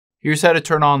Here's how to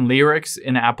turn on lyrics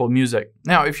in Apple Music.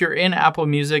 Now, if you're in Apple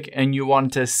Music and you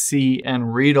want to see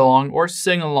and read along or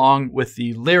sing along with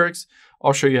the lyrics,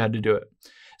 I'll show you how to do it.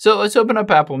 So let's open up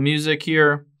Apple Music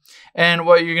here. And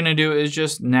what you're gonna do is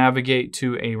just navigate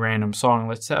to a random song.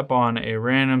 Let's tap on a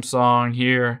random song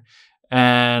here.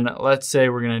 And let's say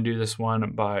we're gonna do this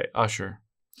one by Usher.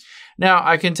 Now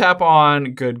I can tap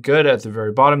on Good Good at the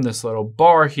very bottom, this little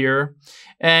bar here,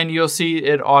 and you'll see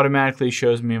it automatically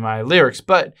shows me my lyrics.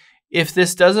 But if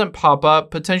this doesn't pop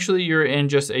up, potentially you're in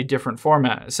just a different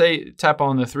format. Say tap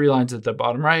on the 3 lines at the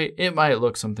bottom right, it might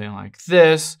look something like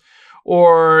this.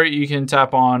 Or you can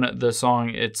tap on the song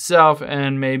itself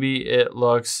and maybe it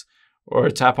looks, or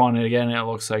tap on it again and it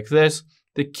looks like this.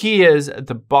 The key is at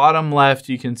the bottom left,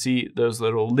 you can see those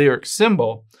little lyric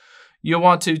symbol. You'll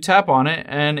want to tap on it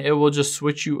and it will just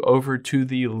switch you over to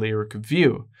the lyric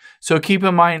view. So keep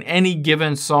in mind, any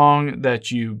given song that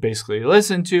you basically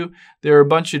listen to, there are a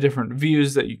bunch of different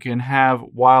views that you can have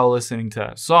while listening to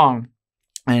that song.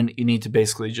 And you need to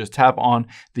basically just tap on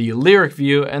the lyric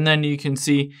view and then you can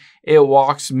see it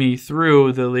walks me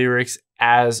through the lyrics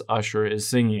as Usher is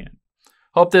singing it.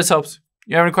 Hope this helps. If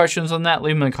you have any questions on that,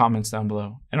 leave them in the comments down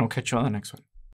below and I'll catch you on the next one.